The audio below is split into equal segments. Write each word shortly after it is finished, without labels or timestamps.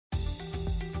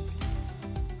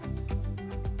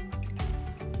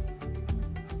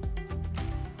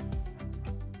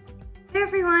Hi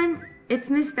everyone,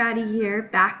 it's Miss Batty here,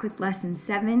 back with Lesson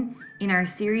 7 in our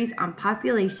series on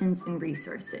populations and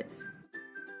resources.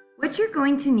 What you're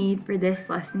going to need for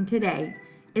this lesson today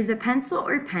is a pencil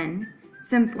or pen,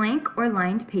 some blank or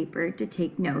lined paper to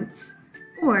take notes,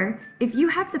 or if you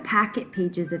have the packet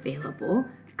pages available,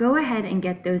 go ahead and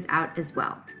get those out as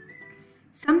well.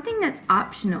 Something that's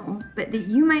optional, but that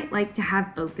you might like to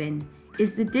have open,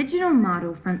 is the digital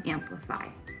model from Amplify,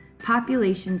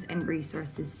 Populations and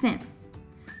Resources Sim.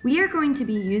 We are going to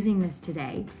be using this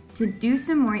today to do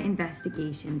some more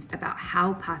investigations about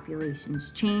how populations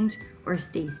change or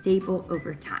stay stable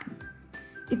over time.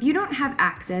 If you don't have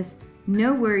access,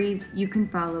 no worries, you can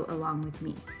follow along with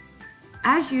me.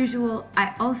 As usual,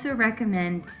 I also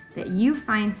recommend that you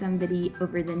find somebody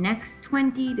over the next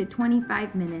 20 to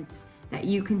 25 minutes that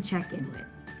you can check in with.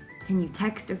 Can you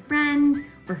text a friend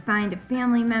or find a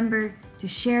family member to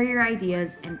share your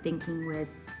ideas and thinking with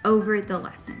over the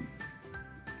lesson?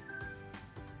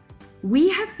 We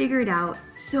have figured out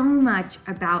so much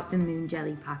about the moon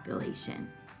jelly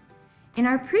population. In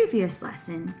our previous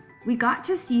lesson, we got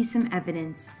to see some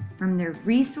evidence from their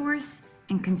resource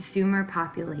and consumer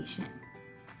population.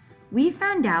 We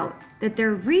found out that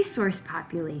their resource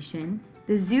population,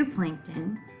 the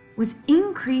zooplankton, was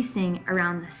increasing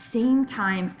around the same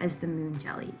time as the moon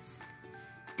jellies.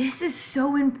 This is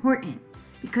so important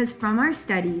because from our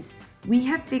studies, we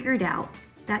have figured out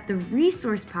that the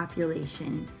resource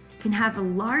population can have a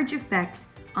large effect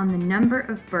on the number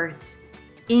of births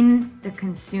in the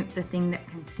thing that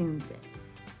consumes it.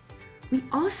 We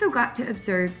also got to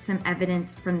observe some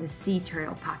evidence from the sea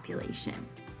turtle population,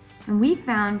 and we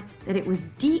found that it was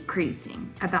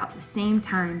decreasing about the same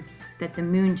time that the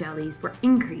moon jellies were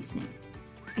increasing.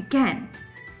 Again,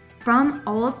 from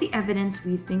all of the evidence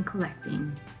we've been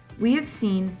collecting, we have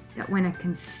seen that when a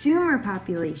consumer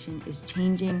population is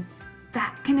changing,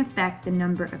 that can affect the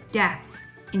number of deaths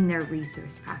in their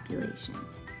resource population.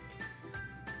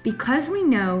 Because we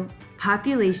know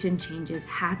population changes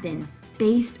happen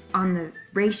based on the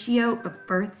ratio of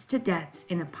births to deaths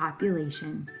in a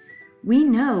population, we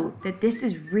know that this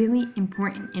is really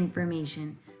important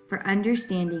information for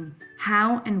understanding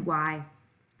how and why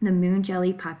the moon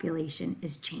jelly population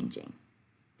is changing.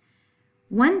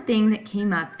 One thing that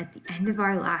came up at the end of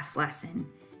our last lesson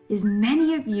is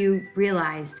many of you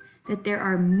realized that there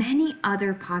are many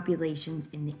other populations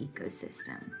in the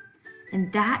ecosystem.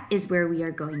 And that is where we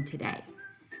are going today.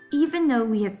 Even though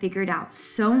we have figured out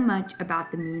so much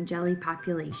about the moon jelly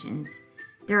populations,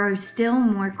 there are still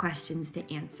more questions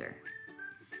to answer.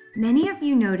 Many of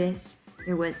you noticed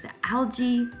there was the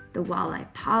algae, the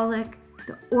walleye pollock,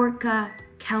 the orca,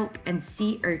 kelp, and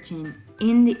sea urchin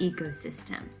in the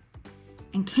ecosystem,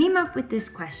 and came up with this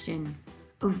question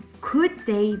of could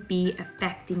they be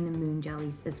affecting the moon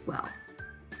jellies as well?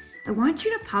 I want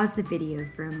you to pause the video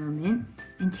for a moment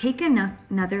and take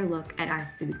another look at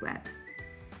our food web.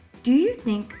 Do you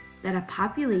think that a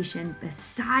population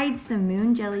besides the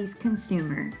moon jelly's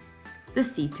consumer, the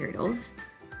sea turtles,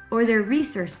 or their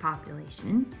resource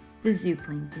population, the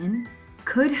zooplankton,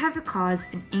 could have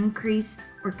caused an increase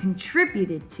or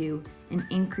contributed to an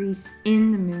increase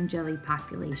in the moon jelly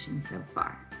population so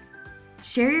far?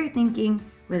 Share your thinking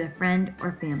with a friend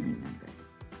or family member.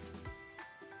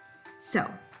 So,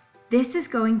 this is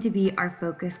going to be our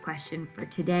focus question for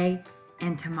today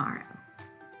and tomorrow.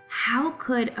 How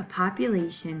could a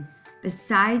population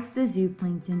besides the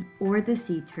zooplankton or the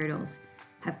sea turtles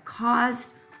have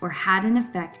caused or had an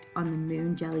effect on the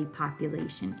moon jelly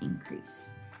population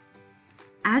increase?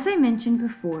 As I mentioned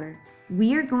before,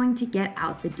 we are going to get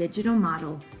out the digital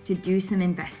model to do some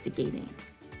investigating.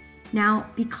 Now,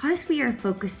 because we are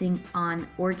focusing on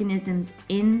organisms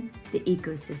in the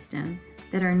ecosystem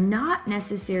that are not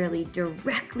necessarily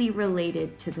directly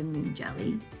related to the moon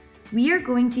jelly, we are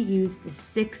going to use the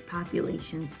 6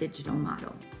 populations digital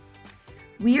model.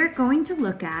 We are going to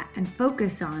look at and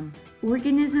focus on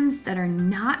organisms that are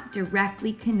not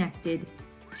directly connected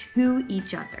to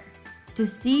each other to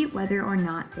see whether or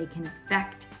not they can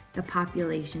affect the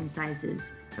population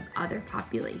sizes of other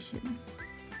populations.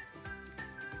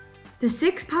 The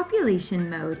 6 population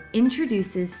mode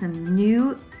introduces some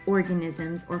new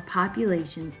organisms or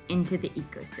populations into the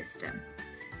ecosystem.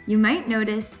 You might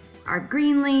notice our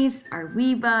green leaves, our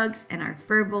wee bugs, and our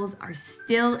furballs are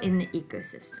still in the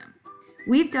ecosystem.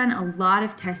 We've done a lot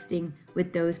of testing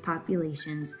with those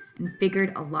populations and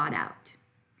figured a lot out.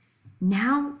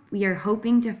 Now we are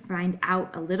hoping to find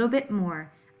out a little bit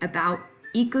more about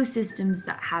ecosystems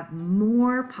that have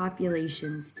more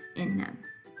populations in them.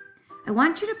 I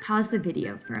want you to pause the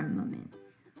video for a moment.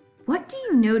 What do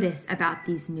you notice about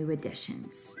these new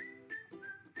additions?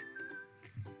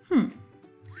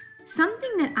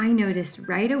 something that I noticed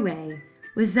right away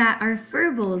was that our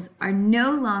furbals are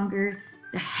no longer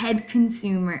the head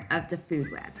consumer of the food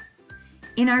web.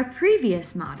 In our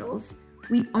previous models,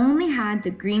 we only had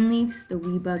the greenleafs, the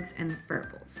wee bugs, and the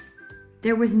furbals.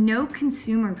 There was no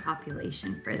consumer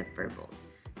population for the furbals,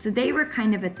 so they were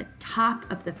kind of at the top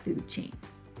of the food chain.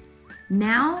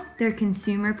 Now their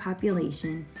consumer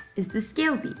population is the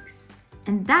scalebeaks,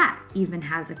 and that even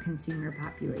has a consumer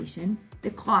population,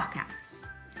 the clawcats.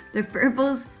 The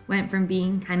furbals went from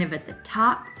being kind of at the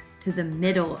top to the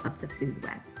middle of the food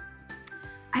web.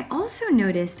 I also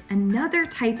noticed another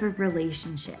type of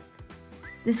relationship.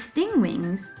 The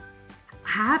stingwings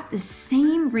have the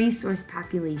same resource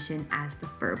population as the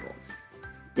furbals.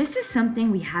 This is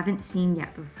something we haven't seen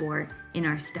yet before in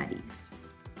our studies.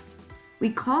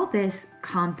 We call this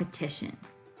competition.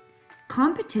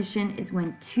 Competition is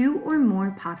when two or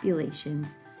more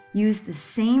populations use the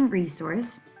same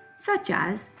resource, such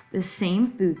as the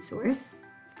same food source.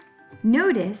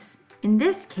 Notice, in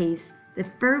this case, the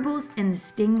furbals and the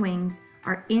stingwings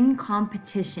are in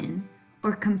competition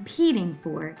or competing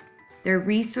for their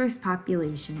resource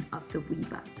population of the wee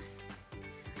bugs.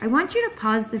 I want you to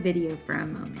pause the video for a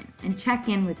moment and check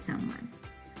in with someone.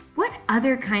 What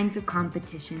other kinds of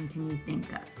competition can you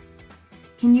think of?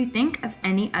 Can you think of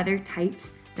any other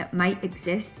types that might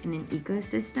exist in an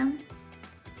ecosystem?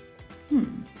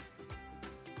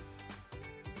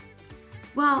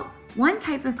 Well, one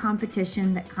type of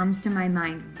competition that comes to my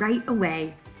mind right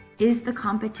away is the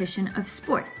competition of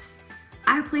sports.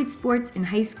 I played sports in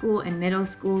high school and middle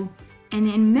school, and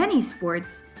in many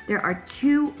sports, there are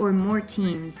two or more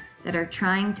teams that are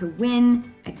trying to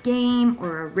win a game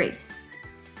or a race.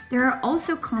 There are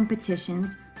also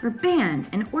competitions for band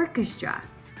and orchestra,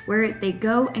 where they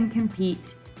go and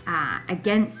compete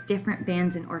against different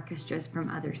bands and orchestras from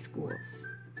other schools.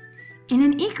 In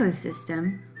an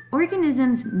ecosystem,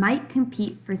 organisms might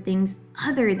compete for things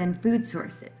other than food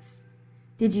sources.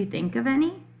 Did you think of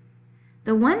any?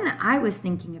 The one that I was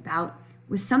thinking about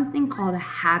was something called a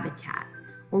habitat,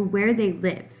 or where they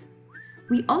live.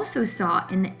 We also saw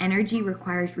in the Energy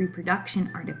Requires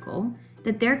Reproduction article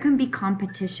that there can be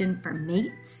competition for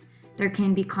mates, there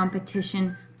can be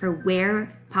competition for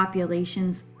where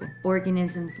populations of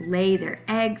organisms lay their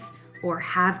eggs or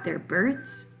have their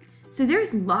births. So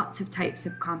there's lots of types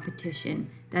of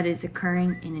competition that is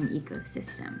occurring in an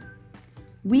ecosystem.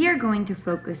 We are going to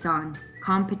focus on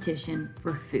competition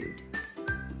for food.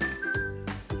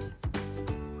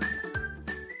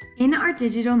 In our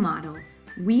digital model,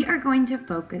 we are going to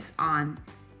focus on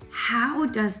how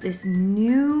does this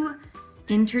new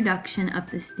introduction of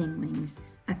the stingwings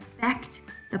affect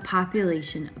the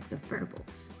population of the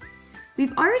furbals.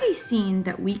 We've already seen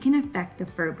that we can affect the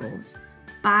furbals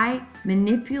by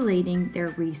manipulating their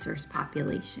resource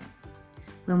population.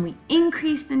 When we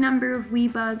increase the number of wee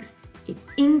bugs, it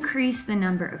increased the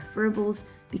number of furbals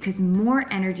because more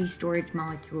energy storage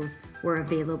molecules were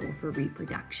available for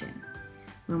reproduction.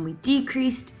 When we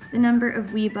decreased the number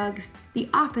of wee bugs, the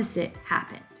opposite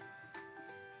happened.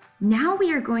 Now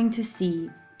we are going to see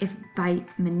if by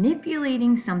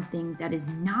manipulating something that is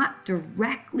not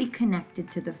directly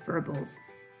connected to the furbals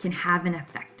can have an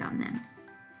effect on them.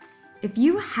 If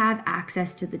you have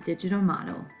access to the digital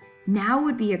model, now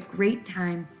would be a great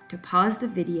time to pause the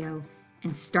video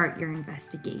and start your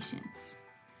investigations.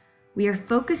 We are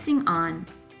focusing on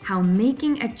how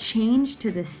making a change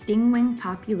to the stingwing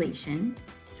population,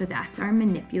 so that's our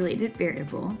manipulated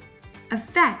variable,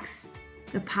 affects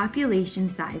the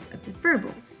population size of the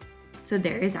furbals. So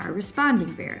there is our responding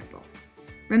variable.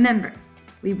 Remember,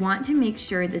 we want to make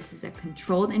sure this is a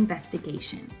controlled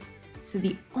investigation. So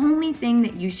the only thing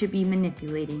that you should be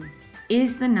manipulating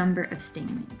is the number of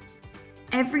stingwings.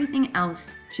 Everything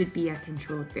else should be a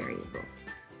controlled variable.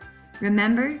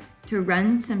 Remember to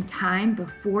run some time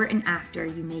before and after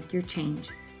you make your change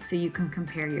so you can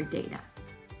compare your data.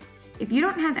 If you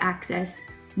don't have access,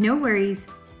 no worries,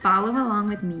 follow along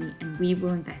with me and we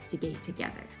will investigate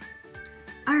together.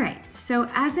 All right, so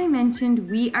as I mentioned,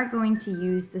 we are going to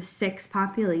use the 6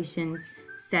 populations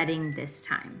setting this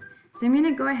time. So I'm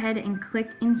gonna go ahead and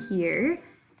click in here,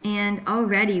 and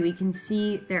already we can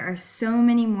see there are so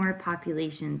many more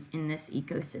populations in this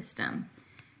ecosystem.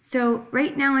 So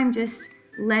right now I'm just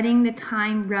letting the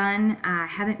time run. I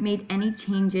haven't made any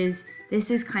changes. This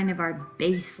is kind of our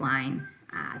baseline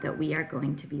that we are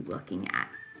going to be looking at.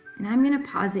 And I'm gonna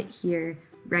pause it here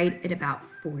right at about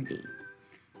 40.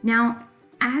 Now,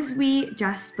 as we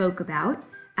just spoke about,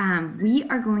 we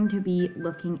are going to be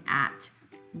looking at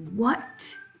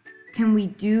what can we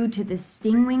do to the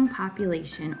stingwing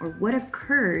population, or what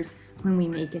occurs when we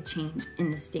make a change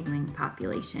in the stingwing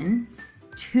population,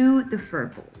 to the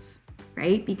furballs,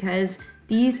 right? Because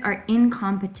these are in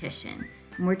competition,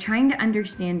 and we're trying to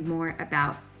understand more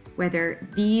about whether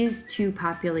these two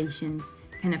populations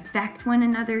can affect one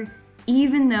another,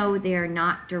 even though they are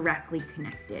not directly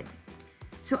connected.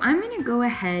 So I'm going to go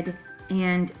ahead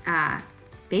and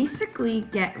basically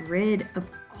get rid of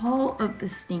all of the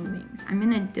stingwings. I'm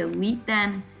going to delete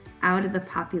them out of the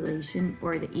population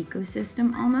or the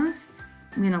ecosystem almost.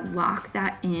 I'm going to lock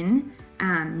that in.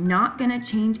 Not going to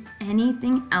change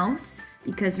anything else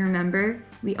because remember,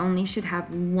 we only should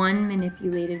have one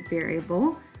manipulated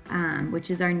variable,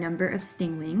 which is our number of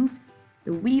stingwings.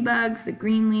 The wee bugs, the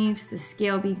green leaves, the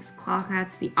scale beaks,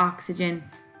 clawcats, the oxygen,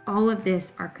 all of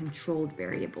this are controlled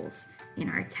variables in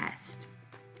our test.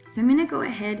 So I'm going to go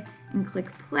ahead and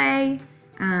click play.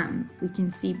 We can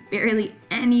see barely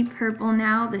any purple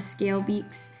now. The scale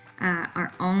beaks are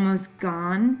almost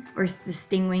gone, or the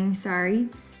stingwings, sorry.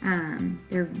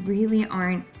 There really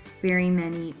aren't very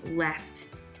many left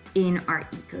in our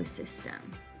ecosystem.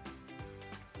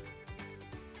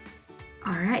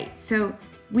 All right, so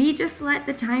we just let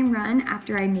the time run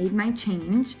after I made my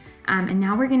change, and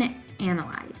now we're going to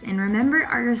analyze. And remember,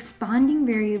 our responding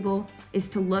variable is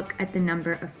to look at the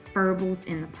number of furballs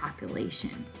in the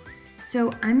population.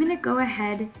 So I'm going to go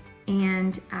ahead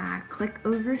and click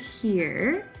over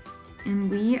here, and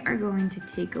we are going to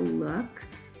take a look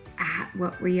at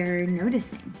what we are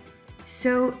noticing.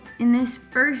 So in this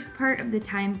first part of the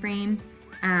time frame,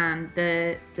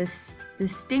 the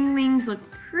stingwings look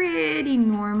pretty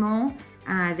normal.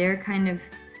 They're kind of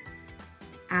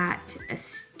at a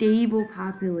stable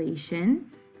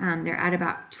population. They're at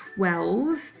about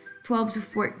 12 to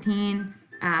 14.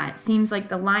 It seems like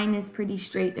the line is pretty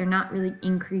straight. They're not really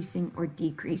increasing or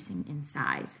decreasing in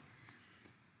size.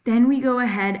 Then we go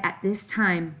ahead at this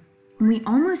time, and we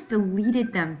almost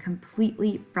deleted them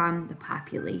completely from the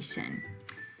population.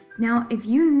 Now, if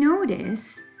you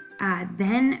notice,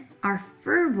 then our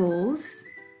furballs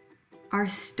are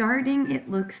starting, it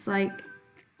looks like,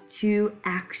 to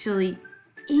actually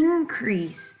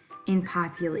increase in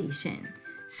population.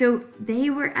 So they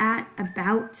were at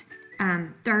about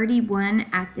 31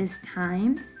 at this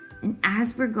time, and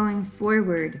as we're going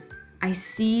forward, I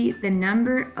see the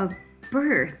number of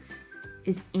births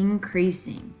is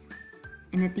increasing.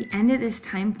 And at the end of this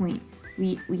time point,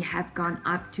 we have gone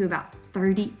up to about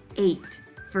 38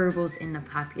 furballs in the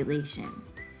population.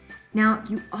 Now,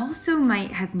 you also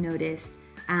might have noticed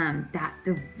that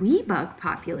the wee bug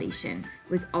population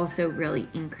was also really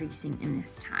increasing in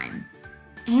this time.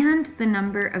 And the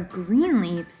number of green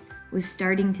leaves was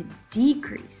starting to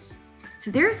decrease.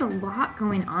 So there's a lot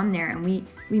going on there, and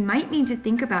we might need to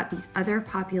think about these other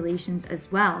populations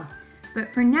as well.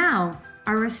 But for now,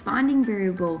 our responding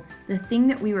variable, the thing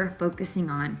that we were focusing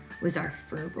on was our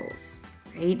furballs,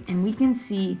 right? And we can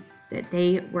see that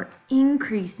they were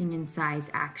increasing in size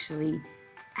actually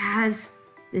as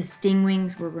the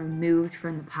stingwings were removed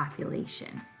from the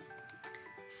population.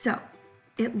 So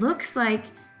it looks like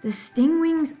the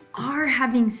stingwings are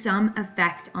having some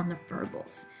effect on the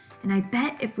furballs. And I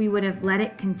bet if we would have let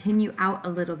it continue out a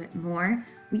little bit more,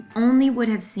 we only would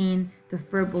have seen the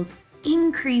furballs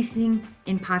increasing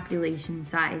in population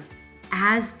size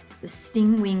as the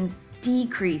stingwings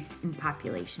decreased in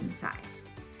population size.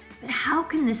 But how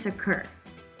can this occur?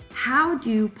 How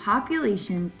do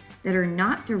populations that are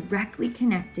not directly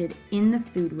connected in the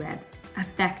food web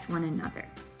affect one another?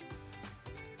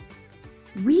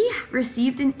 We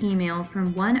received an email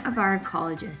from one of our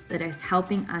ecologists that is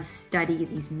helping us study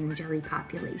these moon jelly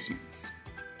populations.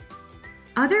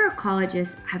 Other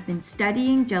ecologists have been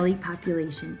studying jelly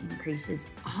population increases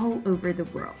all over the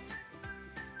world.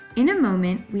 In a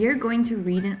moment, we are going to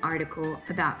read an article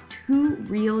about two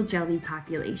real jelly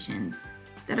populations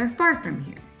that are far from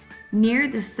here, near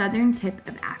the southern tip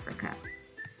of Africa.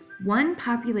 One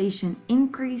population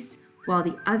increased while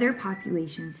the other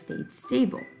population stayed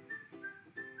stable.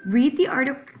 Read the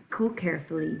article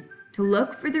carefully to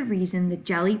look for the reason the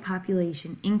jelly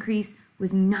population increase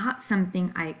was not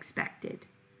something I expected.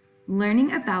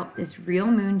 Learning about this real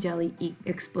moon jelly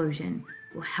explosion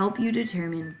will help you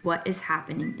determine what is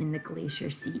happening in the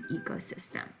Glacier Sea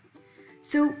ecosystem.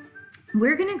 So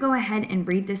we're going to go ahead and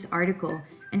read this article,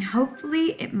 and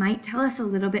hopefully it might tell us a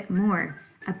little bit more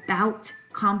about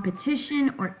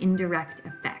competition or indirect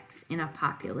effects in a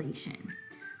population.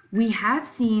 We have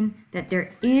seen that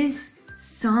there is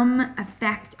some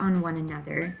effect on one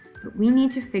another, but we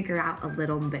need to figure out a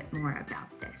little bit more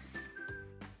about this.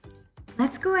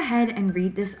 Let's go ahead and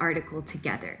read this article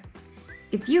together.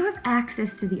 If you have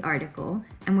access to the article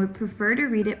and would prefer to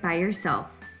read it by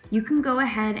yourself, you can go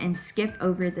ahead and skip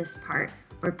over this part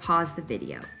or pause the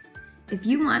video. If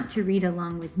you want to read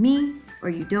along with me or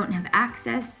you don't have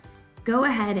access, go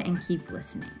ahead and keep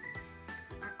listening.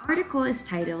 Our article is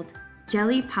titled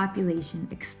Jelly Population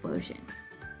Explosion.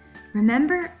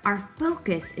 Remember, our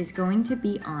focus is going to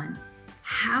be on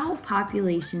how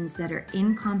populations that are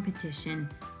in competition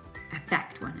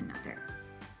affect one another.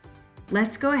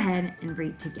 Let's go ahead and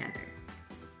read together.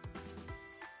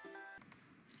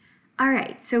 All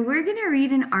right, so we're going to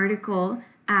read an article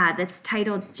that's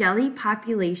titled Jelly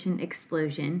Population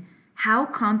Explosion, How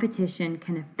Competition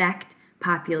Can Affect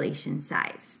Population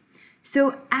Size.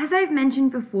 So as I've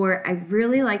mentioned before, I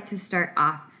really like to start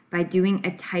off by doing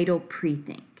a title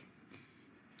pre-think.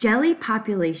 Jelly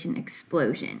population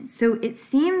explosion. So it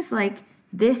seems like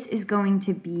this is going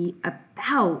to be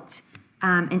about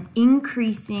an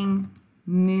increasing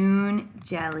moon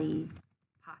jelly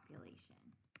population,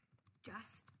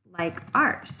 just like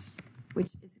ours, which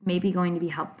is maybe going to be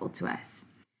helpful to us.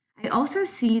 I also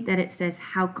see that it says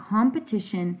how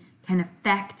competition can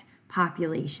affect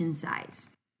population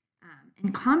size.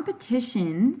 And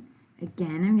competition,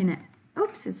 again, I'm gonna,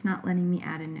 oops, it's not letting me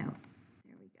add a note.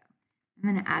 There we go. I'm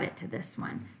gonna add it to this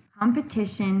one.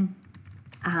 Competition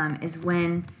is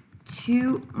when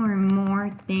two or more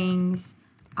things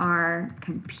are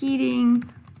competing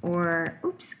or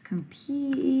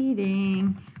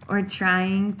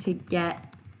trying to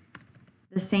get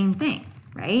the same thing,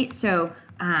 right? So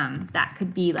that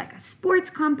could be like a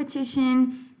sports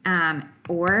competition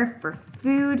or for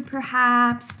food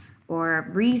perhaps, or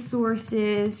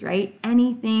resources, right?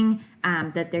 Anything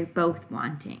that they're both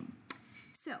wanting.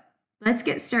 So let's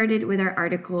get started with our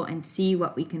article and see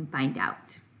what we can find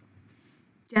out.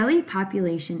 Jelly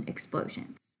population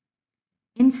explosions.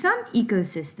 In some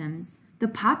ecosystems, the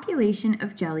population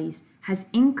of jellies has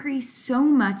increased so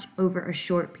much over a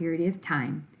short period of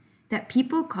time that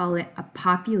people call it a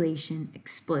population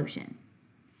explosion.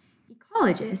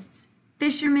 Ecologists,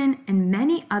 fishermen, and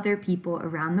many other people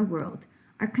around the world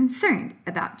are concerned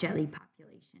about jelly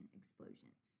population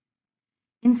explosions.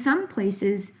 In some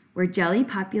places where jelly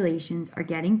populations are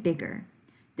getting bigger,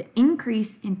 the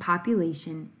increase in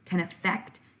population can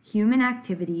affect human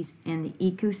activities and the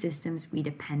ecosystems we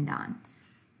depend on.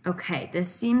 Okay, this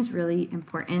seems really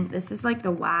important. This is like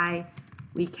the why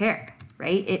we care,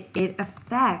 right? It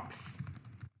affects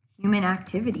human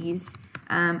activities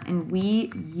and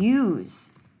we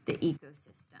use the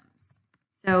ecosystems.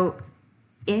 So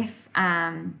if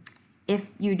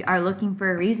you are looking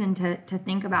for a reason to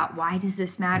think about why does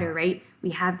this matter, right?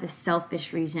 We have this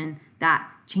selfish reason that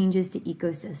changes to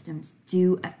ecosystems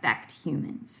do affect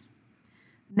humans.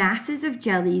 Masses of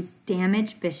jellies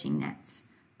damage fishing nets,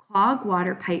 clog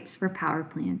water pipes for power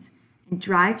plants, and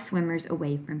drive swimmers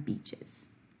away from beaches.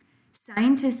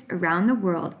 Scientists around the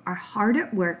world are hard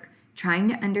at work trying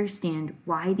to understand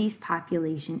why these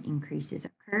population increases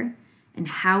occur and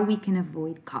how we can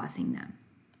avoid causing them.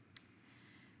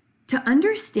 To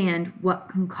understand what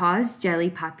can cause jelly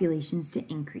populations to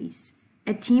increase,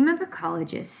 a team of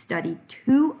ecologists studied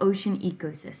 2 ocean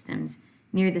ecosystems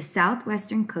near the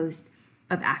southwestern coast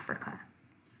of Africa.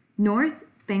 North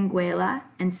Benguela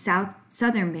and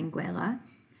southern Benguela.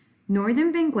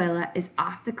 Northern Benguela is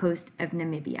off the coast of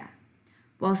Namibia,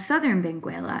 while southern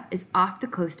Benguela is off the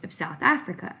coast of South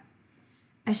Africa.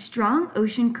 A strong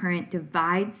ocean current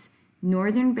divides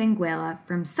northern Benguela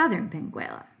from southern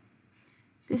Benguela.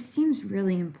 This seems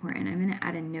really important. I'm going to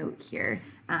add a note here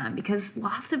because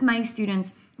lots of my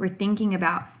students were thinking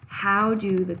about how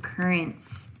do the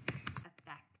currents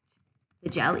affect the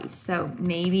jellies. So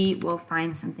maybe we'll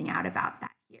find something out about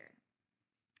that here.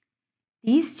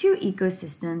 These 2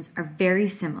 ecosystems are very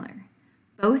similar.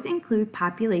 Both include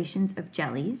populations of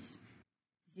jellies,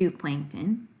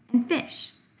 zooplankton, and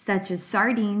fish, such as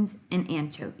sardines and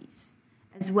anchovies,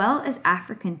 as well as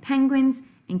African penguins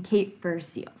and Cape fur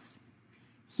seals.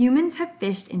 Humans have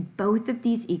fished in both of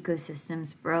these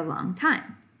ecosystems for a long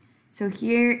time. So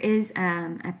here is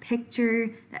a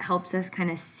picture that helps us kind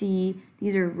of see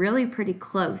these are really pretty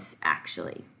close,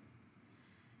 actually.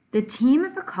 The team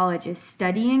of ecologists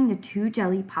studying the 2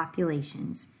 jelly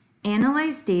populations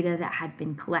analyzed data that had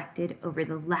been collected over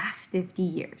the last 50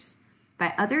 years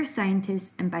by other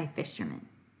scientists and by fishermen.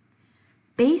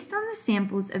 Based on the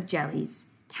samples of jellies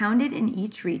counted in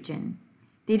each region,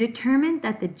 they determined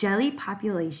that the jelly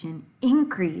population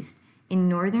increased in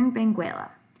northern Benguela,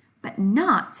 but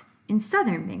not in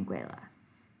southern Benguela.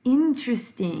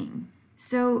 Interesting.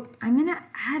 So I'm going to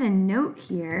add a note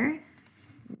here.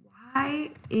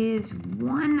 Why is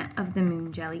one of the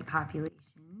moon jelly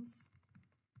populations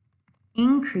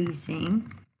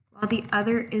increasing while the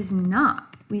other is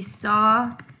not? We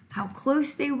saw how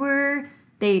close they were.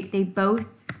 They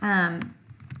both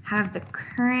have the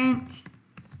current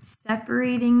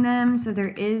separating them, so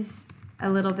there is a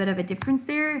little bit of a difference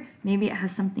there. Maybe it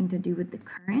has something to do with the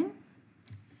current.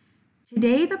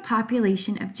 Today, the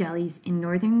population of jellies in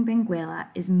northern Benguela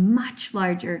is much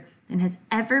larger than has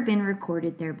ever been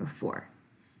recorded there before.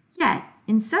 Yet,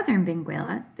 in southern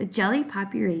Benguela, the jelly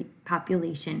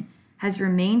population has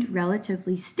remained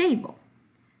relatively stable.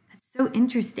 That's so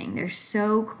interesting. They're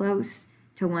so close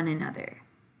to one another.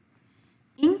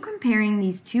 In comparing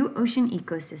these two ocean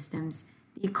ecosystems,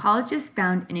 the ecologists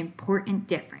found an important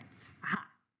difference. Aha.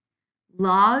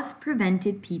 Laws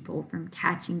prevented people from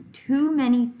catching too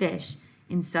many fish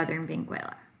in southern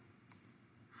Benguela.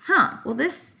 Well,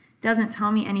 this doesn't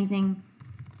tell me anything.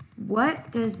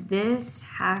 What does this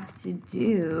have to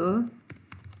do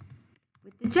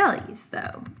with the jellies,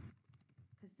 though?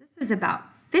 Because this is about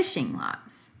fishing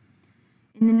laws.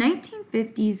 In the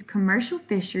 1950s, commercial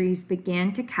fisheries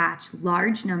began to catch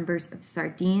large numbers of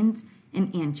sardines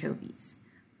and anchovies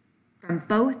from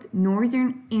both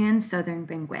northern and southern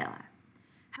Benguela.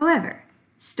 However,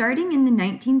 starting in the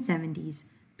 1970s,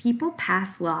 people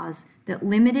passed laws that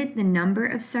limited the number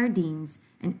of sardines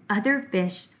and other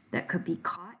fish that could be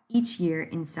caught each year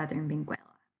in southern Benguela.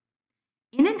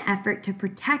 In an effort to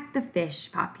protect the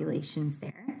fish populations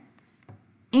there,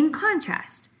 in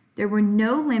contrast, there were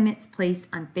no limits placed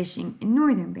on fishing in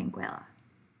northern Benguela.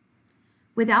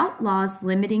 Without laws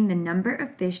limiting the number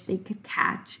of fish they could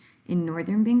catch in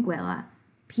northern Benguela,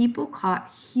 people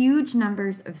caught huge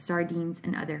numbers of sardines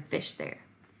and other fish there,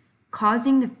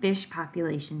 causing the fish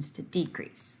populations to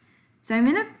decrease. So I'm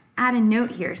going to add a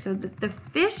note here so that the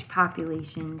fish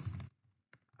populations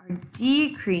are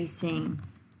decreasing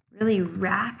really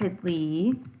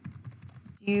rapidly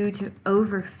due to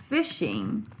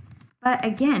overfishing. But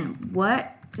again,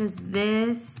 what does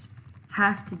this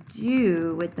have to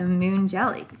do with the moon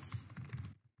jellies?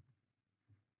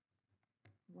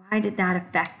 Why did that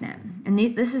affect them? And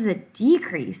this is a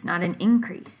decrease, not an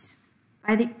increase.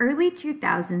 By the early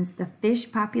 2000s, the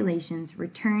fish populations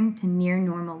returned to near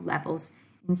normal levels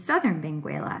in southern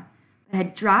Benguela, but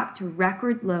had dropped to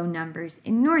record low numbers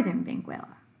in northern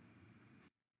Benguela.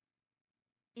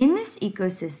 In this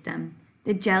ecosystem,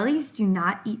 the jellies do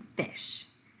not eat fish,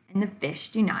 and the fish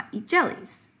do not eat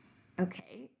jellies.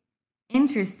 Okay,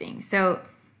 interesting. So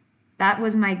that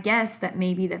was my guess that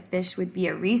maybe the fish would be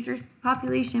a resource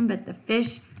population, but the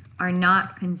fish are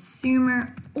not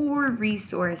consumer or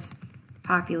resource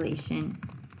population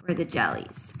for the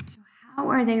jellies. So how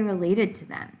are they related to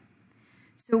them?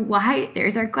 So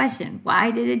there's our question,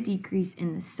 why did a decrease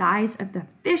in the size of the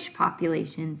fish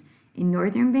populations in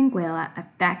northern Benguela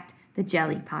affect the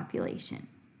jelly population?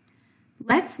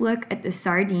 Let's look at the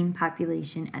sardine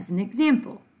population as an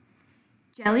example.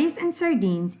 Jellies and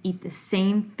sardines eat the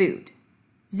same food,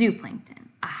 zooplankton.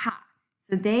 Aha!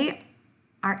 So they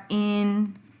are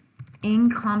in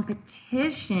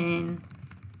competition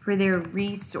for their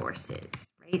resources,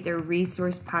 right? Their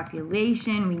resource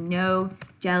population. We know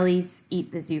jellies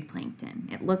eat the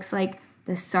zooplankton. It looks like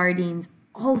the sardines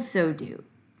also do.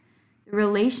 The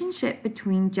relationship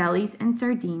between jellies and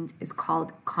sardines is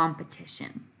called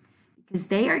competition because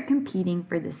they are competing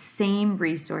for the same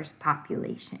resource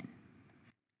population.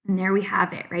 And there we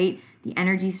have it, right? The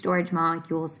energy storage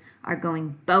molecules are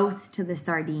going both to the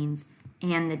sardines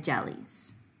and the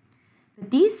jellies. But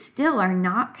these still are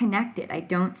not connected. I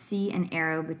don't see an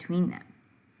arrow between them.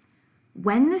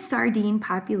 When the sardine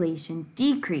population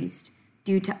decreased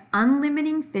due to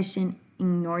unlimited fishing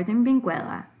in northern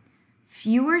Benguela,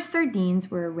 fewer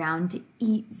sardines were around to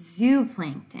eat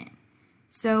zooplankton.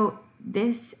 So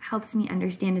this helps me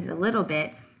understand it a little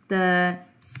bit. The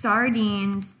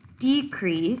sardines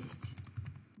decreased,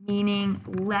 meaning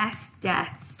less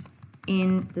deaths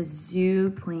in the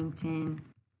zooplankton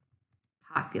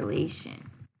population.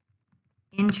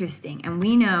 Interesting. And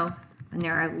we know when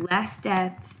there are less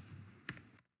deaths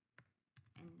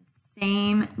and the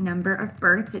same number of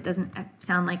births, it doesn't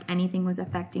sound like anything was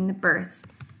affecting the births,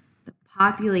 the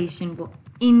population will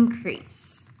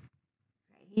increase,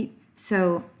 right?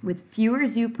 So with fewer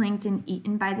zooplankton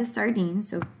eaten by the sardines,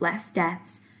 so less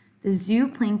deaths, the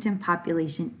zooplankton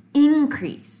population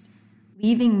increased,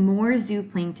 leaving more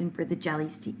zooplankton for the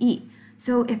jellies to eat.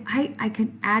 So if I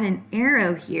could add an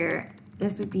arrow here,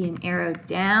 this would be an arrow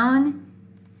down,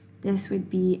 this would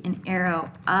be an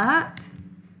arrow up,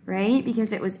 right?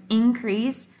 Because it was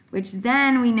increased, which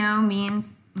then we know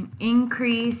means an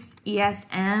increased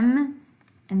ESM,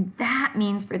 and that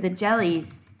means for the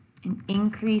jellies, an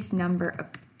increased number of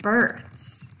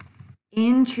births.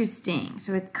 Interesting.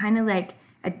 So it's kind of like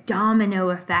a domino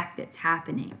effect that's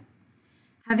happening.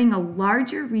 Having a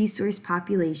larger resource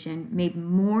population made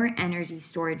more energy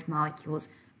storage molecules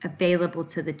available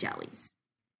to the jellies.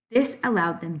 This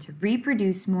allowed them to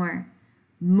reproduce more.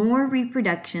 More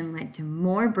reproduction led to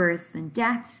more births and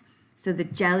deaths, so the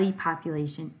jelly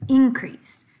population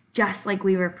increased, just like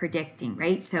we were predicting,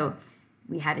 right? So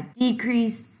we had a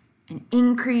decrease, an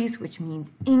increase, which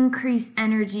means increased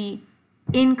energy,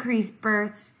 increased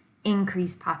births,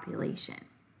 increased population.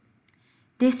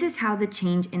 This is how the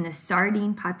change in the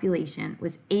sardine population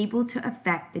was able to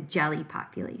affect the jelly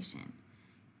population.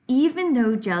 Even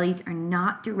though jellies are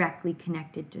not directly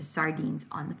connected to sardines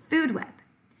on the food web,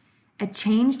 a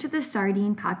change to the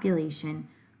sardine population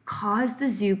caused the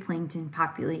zooplankton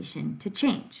population to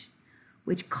change,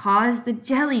 which caused the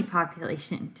jelly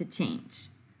population to change.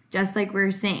 Just like we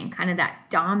were saying, kind of that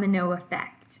domino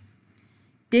effect.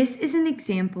 This is an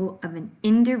example of an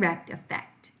indirect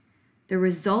effect, the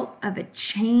result of a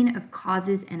chain of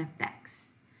causes and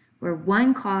effects, where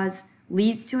one cause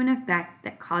leads to an effect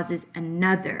that causes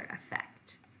another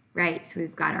effect, right? So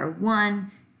we've got our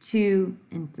 1, 2,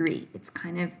 and 3. It's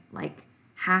kind of like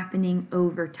happening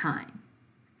over time.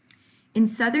 In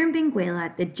southern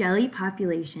Benguela, the jelly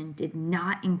population did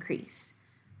not increase.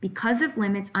 Because of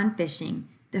limits on fishing,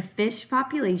 the fish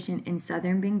population in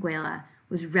southern Benguela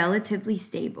was relatively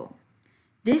stable.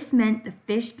 This meant the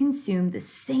fish consumed the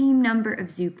same number of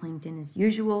zooplankton as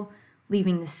usual,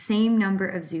 leaving the same number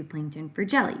of zooplankton for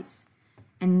jellies,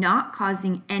 and not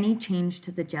causing any change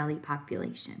to the jelly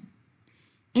population.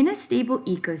 In a stable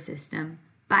ecosystem,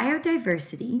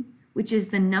 biodiversity, which is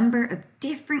the number of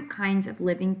different kinds of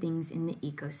living things in the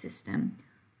ecosystem,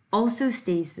 also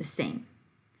stays the same.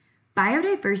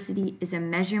 Biodiversity is a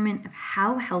measurement of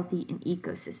how healthy an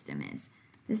ecosystem is.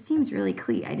 This seems really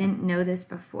clear. I didn't know this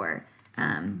before.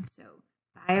 So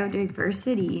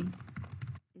biodiversity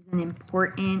is an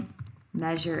important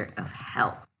measure of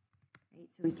health. Right?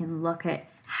 So we can look at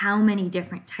how many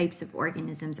different types of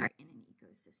organisms are in an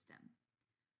ecosystem.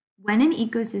 When an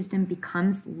ecosystem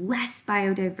becomes less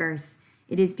biodiverse,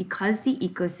 it is because the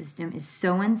ecosystem is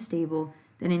so unstable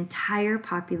that entire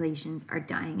populations are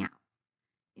dying out.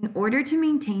 In order to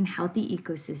maintain healthy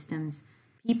ecosystems,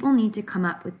 people need to come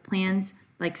up with plans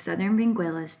like southern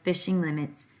Benguela's fishing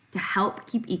limits to help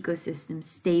keep ecosystems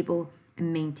stable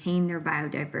and maintain their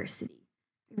biodiversity.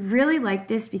 I really like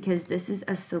this because this is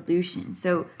a solution.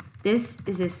 So this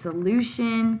is a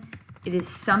solution. It is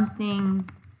something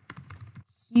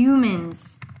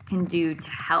humans can do to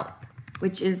help,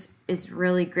 which is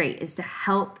really great, is to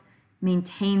help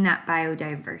maintain that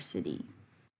biodiversity.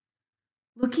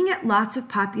 Looking at lots of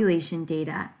population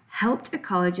data helped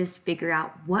ecologists figure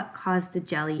out what caused the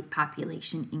jelly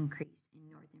population increase in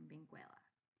northern Benguela.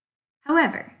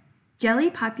 However,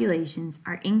 jelly populations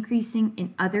are increasing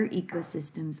in other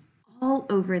ecosystems all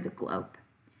over the globe.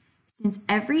 Since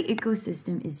every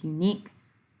ecosystem is unique,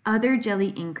 other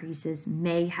jelly increases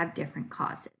may have different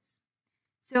causes.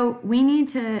 So we need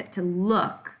to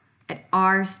look at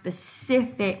our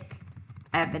specific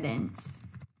evidence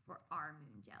for our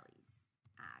moon jellies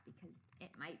because it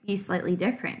might be slightly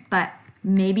different, but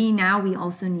maybe now we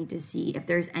also need to see if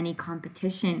there's any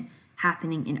competition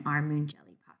happening in our moon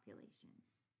jelly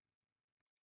populations.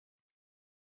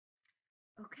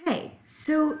 Okay,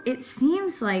 so it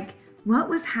seems like what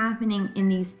was happening in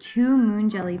these two moon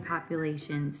jelly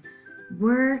populations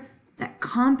were that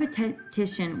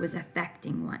competition was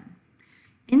affecting one.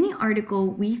 In the article,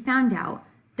 we found out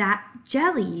that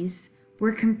jellies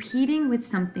were competing with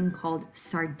something called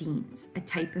sardines, a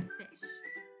type of fish.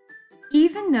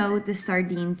 Even though the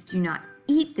sardines do not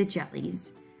eat the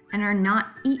jellies and are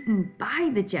not eaten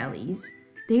by the jellies,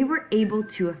 they were able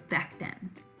to affect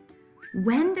them.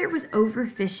 When there was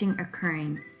overfishing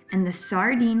occurring and the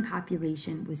sardine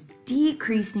population was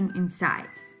decreasing in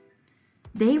size,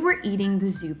 they were eating the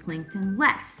zooplankton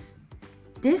less.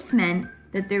 This meant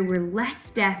that there were less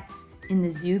deaths in the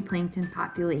zooplankton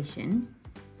population,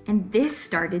 and this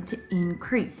started to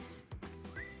increase.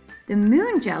 The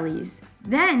moon jellies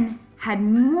then had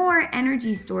more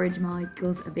energy storage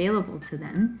molecules available to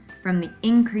them from the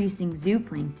increasing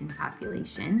zooplankton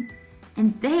population,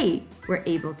 and they were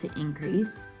able to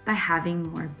increase by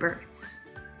having more births.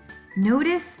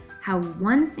 Notice how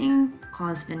one thing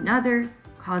caused another.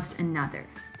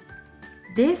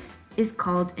 This is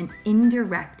called an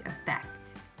indirect effect.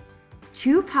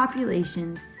 Two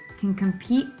populations can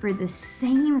compete for the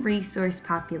same resource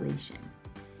population.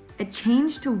 A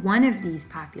change to one of these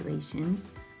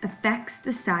populations affects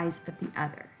the size of the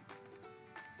other.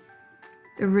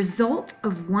 The result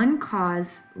of one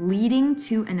cause leading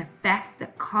to an effect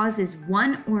that causes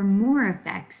one or more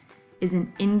effects is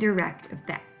an indirect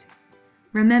effect.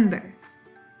 Remember,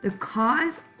 The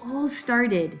cause all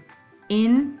started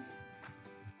in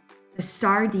the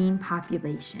sardine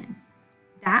population.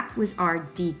 That was our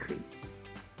decrease.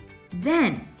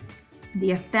 Then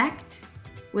the effect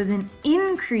was an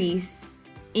increase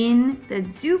in the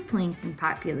zooplankton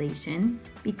population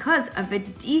because of a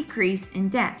decrease in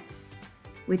deaths,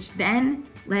 which then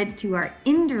led to our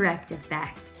indirect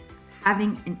effect,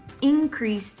 having an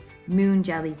increased moon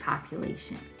jelly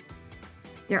population.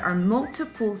 There are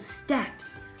multiple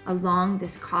steps along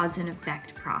this cause and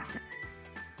effect process.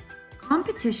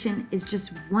 Competition is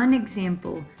just one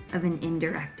example of an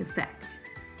indirect effect.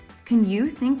 Can you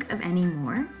think of any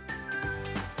more?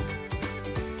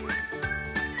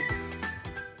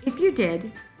 If you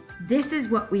did, this is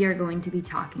what we are going to be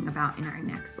talking about in our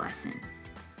next lesson.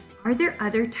 Are there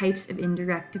other types of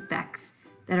indirect effects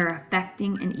that are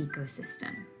affecting an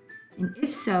ecosystem? And if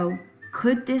so,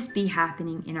 could this be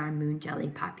happening in our moon jelly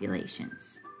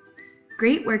populations?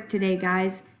 Great work today,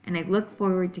 guys, and I look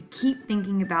forward to keep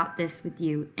thinking about this with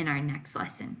you in our next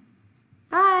lesson.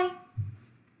 Bye!